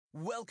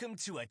Welcome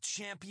to A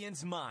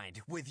Champion's Mind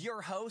with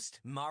your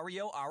host,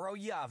 Mario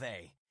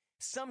Arroyave.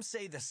 Some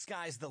say the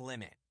sky's the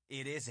limit.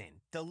 It isn't.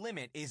 The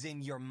limit is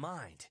in your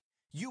mind.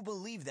 You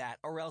believe that,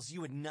 or else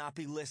you would not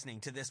be listening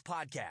to this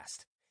podcast.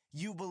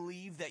 You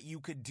believe that you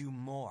could do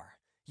more.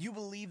 You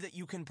believe that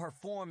you can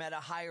perform at a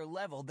higher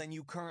level than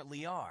you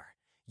currently are.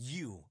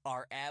 You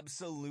are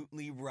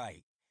absolutely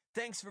right.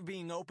 Thanks for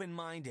being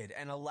open-minded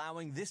and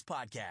allowing this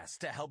podcast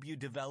to help you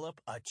develop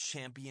a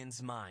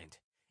champion's mind.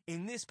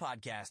 In this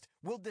podcast,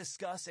 we'll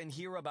discuss and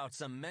hear about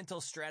some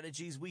mental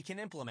strategies we can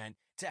implement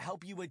to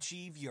help you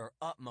achieve your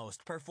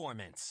utmost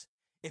performance.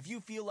 If you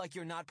feel like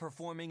you're not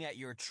performing at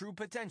your true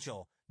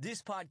potential,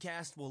 this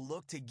podcast will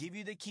look to give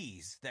you the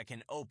keys that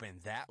can open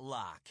that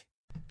lock.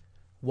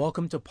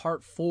 Welcome to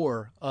part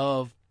 4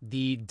 of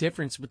the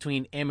difference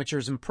between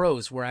amateurs and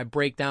pros, where I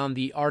break down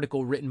the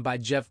article written by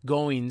Jeff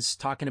Goins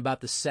talking about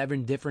the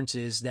 7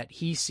 differences that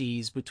he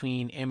sees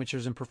between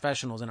amateurs and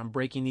professionals. And I'm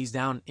breaking these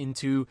down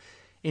into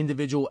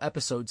individual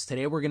episodes.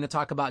 Today we're going to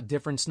talk about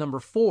difference number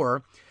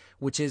 4,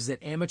 which is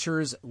that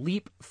amateurs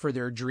leap for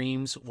their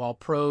dreams while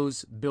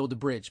pros build a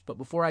bridge. But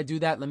before I do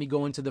that, let me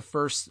go into the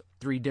first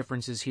 3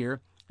 differences here.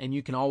 And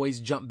you can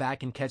always jump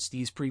back and catch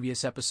these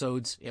previous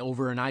episodes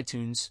over in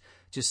iTunes.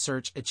 Just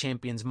search A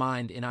Champion's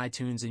Mind in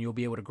iTunes and you'll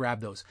be able to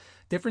grab those.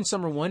 Difference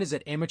number 1 is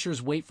that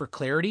amateurs wait for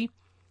clarity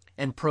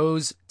and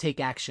pros take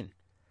action.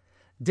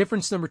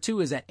 Difference number 2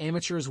 is that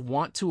amateurs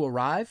want to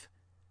arrive.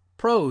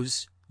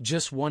 Pros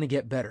just want to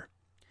get better.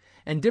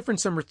 And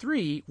difference number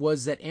 3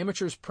 was that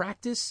amateurs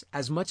practice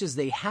as much as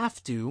they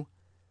have to,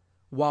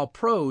 while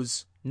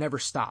pros never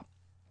stop.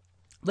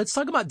 Let's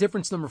talk about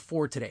difference number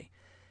 4 today.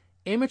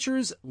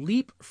 Amateurs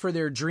leap for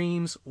their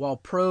dreams while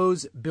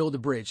pros build a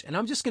bridge. And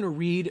I'm just going to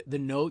read the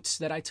notes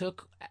that I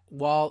took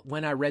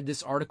when I read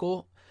this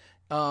article.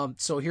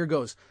 So here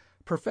goes.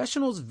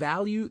 Professionals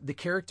value the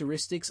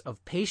characteristics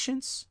of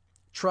patience,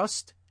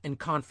 trust, and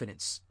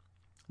confidence.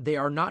 They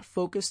are not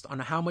focused on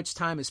how much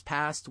time has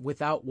passed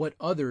without what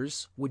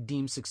others would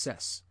deem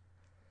success.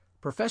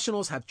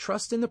 Professionals have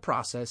trust in the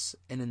process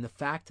and in the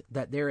fact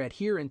that their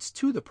adherence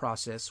to the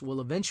process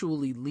will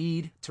eventually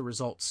lead to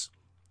results.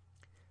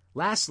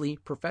 Lastly,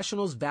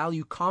 professionals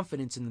value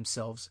confidence in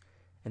themselves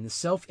and the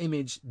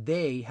self-image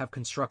they have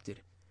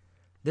constructed.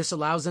 This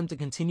allows them to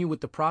continue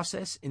with the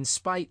process in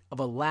spite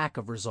of a lack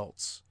of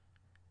results.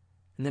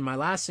 And then my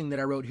last thing that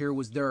I wrote here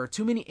was there are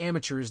too many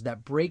amateurs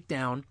that break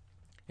down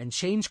and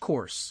change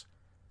course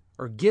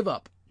or give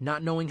up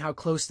not knowing how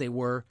close they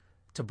were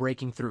to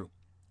breaking through.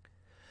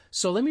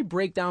 So let me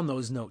break down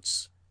those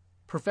notes.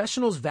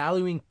 Professionals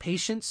valuing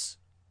patience,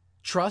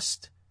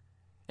 trust,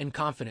 and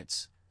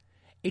confidence.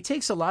 It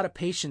takes a lot of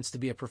patience to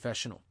be a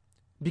professional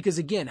because,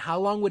 again, how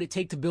long would it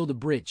take to build a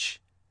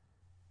bridge?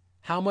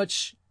 How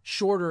much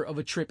shorter of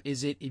a trip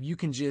is it if you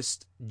can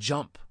just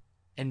jump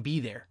and be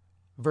there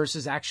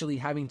versus actually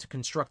having to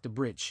construct a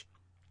bridge?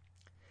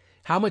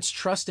 How much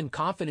trust and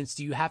confidence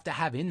do you have to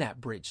have in that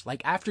bridge?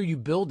 Like after you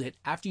build it,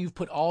 after you've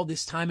put all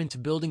this time into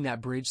building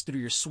that bridge through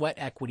your sweat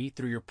equity,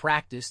 through your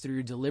practice, through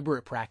your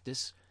deliberate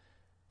practice,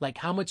 like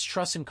how much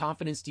trust and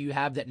confidence do you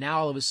have that now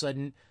all of a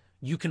sudden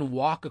you can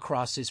walk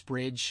across this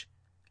bridge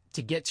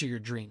to get to your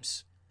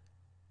dreams?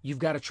 You've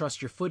got to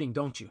trust your footing,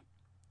 don't you?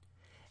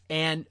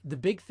 And the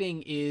big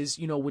thing is,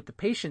 with the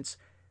patience,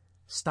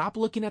 stop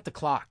looking at the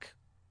clock.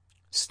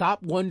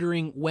 Stop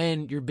wondering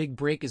when your big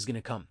break is going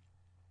to come.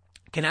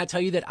 Can I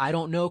tell you that I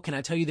don't know? Can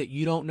I tell you that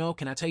you don't know?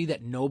 Can I tell you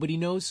that nobody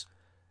knows?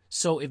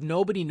 So if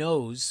nobody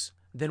knows,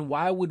 then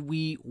why would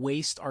we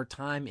waste our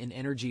time and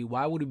energy?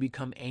 Why would we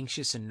become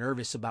anxious and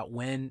nervous about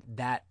when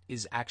that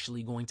is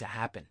actually going to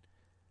happen?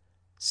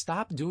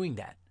 Stop doing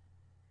that.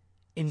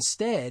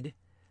 Instead,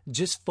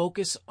 just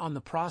focus on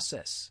the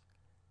process.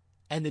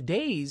 And the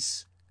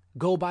days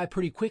go by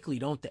pretty quickly,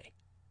 don't they?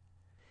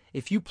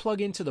 If you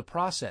plug into the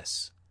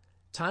process,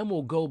 time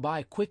will go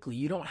by quickly.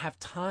 You don't have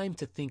time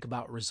to think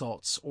about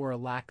results or a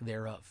lack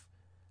thereof.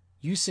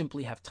 You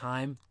simply have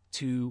time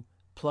to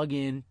plug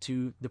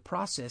into the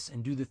process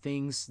and do the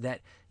things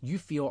that you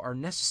feel are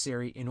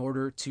necessary in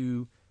order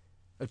to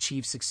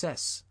achieve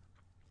success.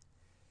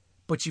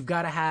 But you've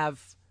got to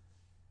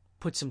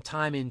put some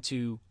time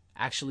into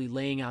actually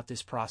laying out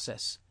this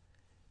process.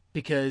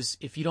 Because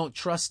if you don't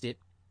trust it,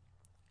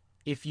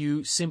 if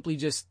you simply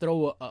just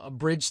throw a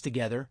bridge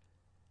together,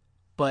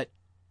 but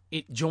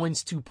it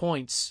joins 2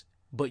 points,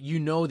 but you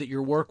know that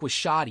your work was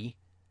shoddy,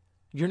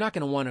 you're not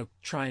going to want to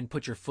try and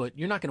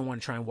you're not going to want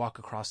to try and walk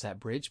across that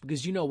bridge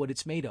because you know what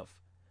it's made of.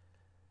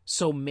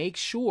 So make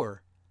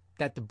sure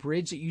that the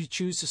bridge that you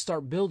choose to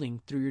start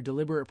building through your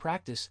deliberate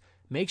practice,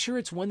 make sure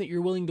it's one that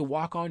you're willing to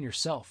walk on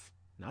yourself,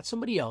 not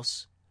somebody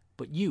else,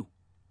 but you.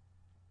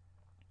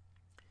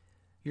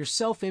 Your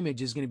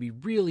self-image is going to be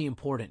really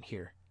important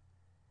here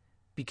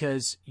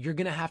because you're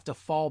going to have to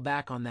fall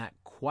back on that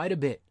quite a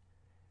bit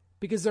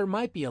because there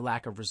might be a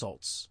lack of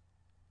results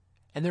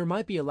and there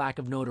might be a lack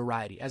of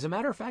notoriety. As a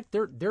matter of fact,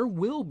 there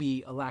will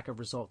be a lack of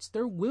results.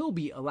 There will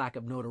be a lack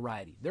of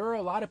notoriety. There are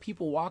a lot of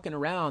people walking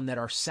around that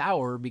are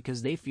sour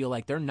because they feel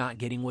like they're not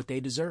getting what they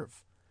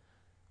deserve.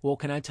 Well,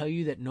 can I tell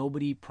you that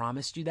nobody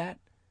promised you that?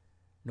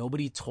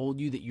 Nobody told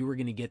you that you were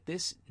going to get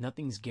this.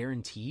 Nothing's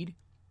guaranteed.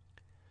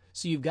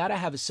 So you've got to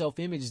have a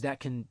self-image that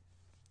can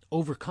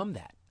overcome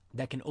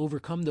that can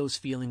overcome those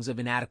feelings of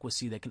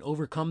inadequacy, that can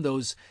overcome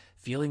those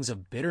feelings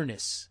of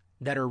bitterness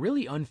that are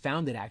really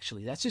unfounded,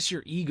 actually. That's just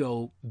your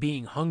ego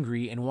being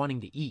hungry and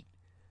wanting to eat.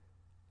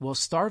 Well,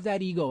 starve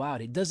that ego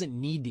out. It doesn't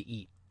need to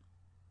eat.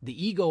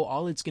 The ego,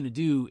 all it's going to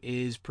do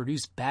is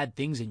produce bad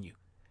things in you,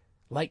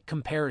 like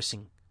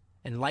comparison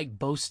and like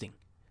boasting.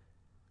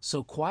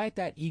 So quiet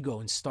that ego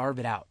and starve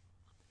it out.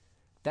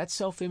 That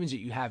self-image that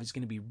you have is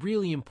going to be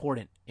really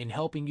important in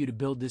helping you to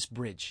build this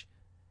bridge.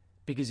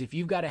 Because if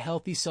you've got a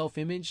healthy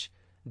self-image,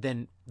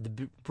 then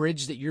the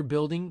bridge that you're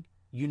building,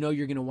 you know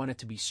you're going to want it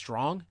to be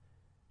strong.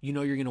 You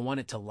know you're going to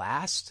want it to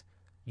last.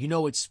 You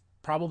know it's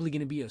probably going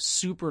to be a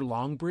super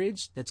long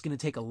bridge that's going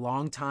to take a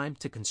long time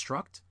to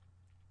construct.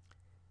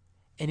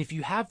 And if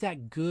you have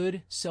that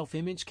good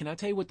self-image, can I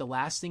tell you what the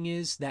last thing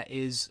is that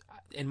is,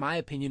 in my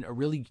opinion, a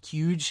really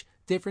huge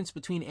difference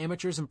between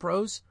amateurs and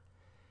pros?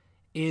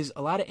 Is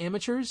a lot of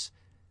amateurs,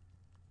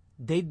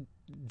 they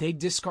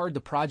discard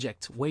the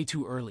project way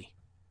too early.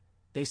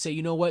 They say,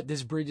 you know what,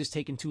 this bridge is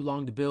taking too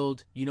long to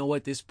build. You know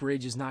what, this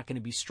bridge is not going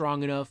to be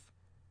strong enough.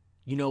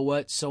 You know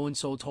what,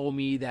 so-and-so told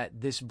me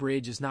that this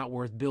bridge is not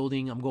worth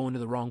building. I'm going to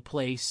the wrong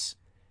place.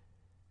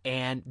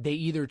 And they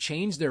either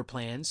change their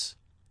plans,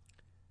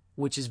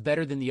 which is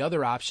better than the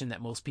other option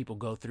that most people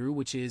go through,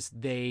 which is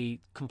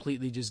they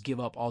completely just give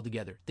up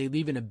altogether. They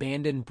leave an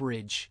abandoned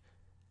bridge,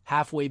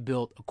 halfway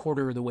built, a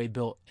quarter of the way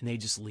built, and they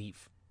just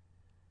leave.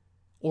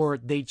 Or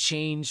they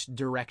change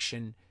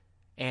direction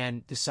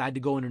and decide to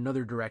go in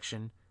another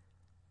direction.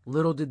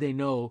 Little did they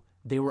know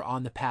they were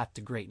on the path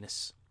to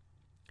greatness.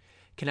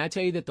 Can I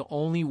tell you that the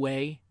only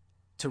way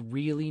to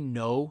really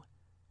know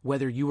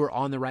whether you are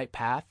on the right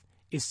path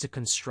is to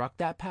construct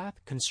that path,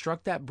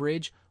 construct that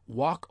bridge,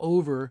 walk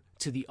over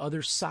to the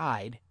other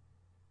side,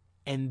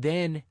 and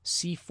then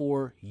see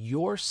for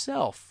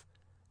yourself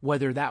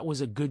whether that was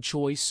a good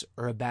choice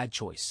or a bad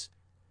choice.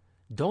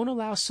 Don't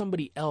allow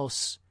somebody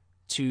else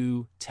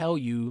to tell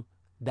you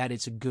that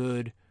it's a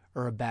good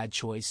or a bad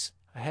choice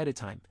ahead of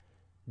time.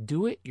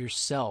 Do it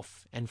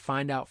yourself and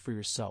find out for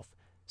yourself.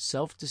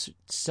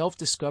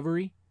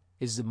 Self-discovery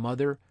is the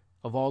mother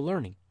of all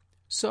learning.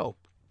 So,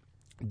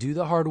 do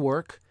the hard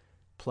work,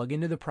 plug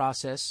into the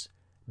process,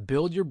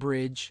 build your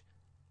bridge,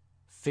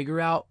 figure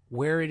out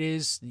where it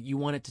is that you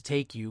want it to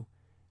take you,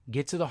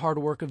 get to the hard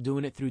work of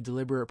doing it through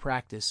deliberate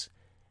practice,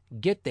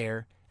 get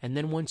there, and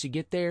then once you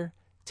get there,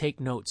 take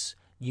notes.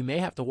 You may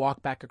have to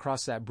walk back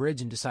across that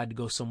bridge and decide to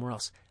go somewhere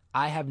else.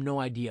 I have no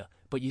idea,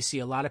 but you see,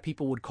 a lot of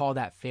people would call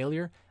that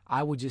failure.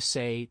 I would just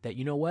say that,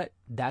 you know what,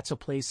 that's a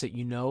place that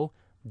you know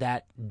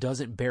that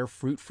doesn't bear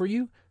fruit for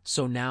you.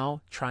 So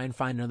now try and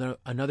find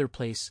another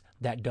place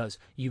that does.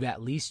 You've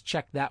at least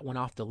checked that one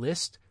off the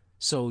list.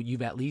 So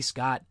you've at least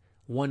got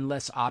one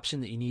less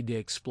option that you need to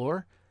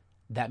explore.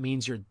 That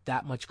means you're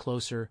that much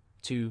closer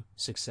to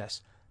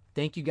success.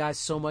 Thank you guys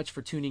so much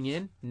for tuning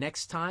in.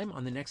 Next time,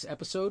 on the next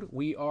episode,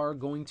 we are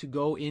going to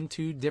go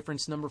into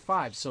difference number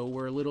 5. So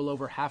we're a little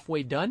over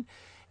halfway done.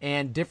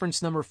 And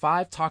difference number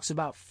 5 talks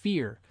about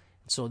fear.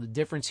 So the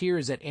difference here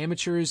is that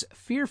amateurs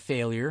fear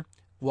failure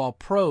while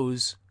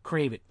pros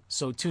crave it.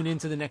 So tune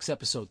into the next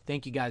episode.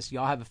 Thank you guys.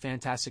 Y'all have a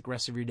fantastic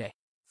rest of your day.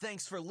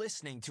 Thanks for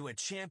listening to A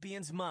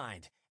Champion's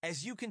Mind.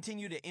 As you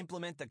continue to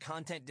implement the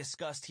content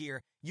discussed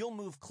here, you'll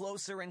move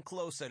closer and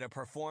closer to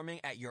performing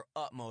at your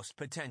utmost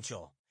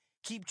potential.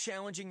 Keep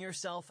challenging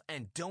yourself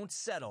and don't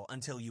settle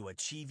until you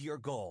achieve your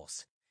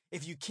goals.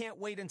 If you can't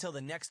wait until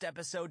the next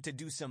episode to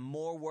do some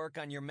more work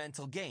on your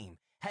mental game,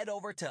 head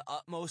over to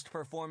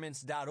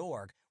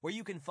utmostperformance.org where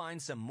you can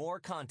find some more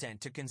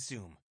content to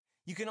consume.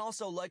 You can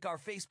also like our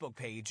Facebook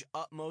page,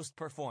 Utmost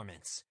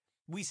Performance.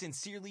 We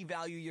sincerely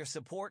value your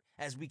support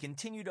as we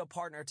continue to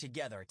partner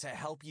together to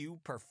help you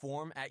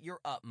perform at your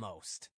utmost.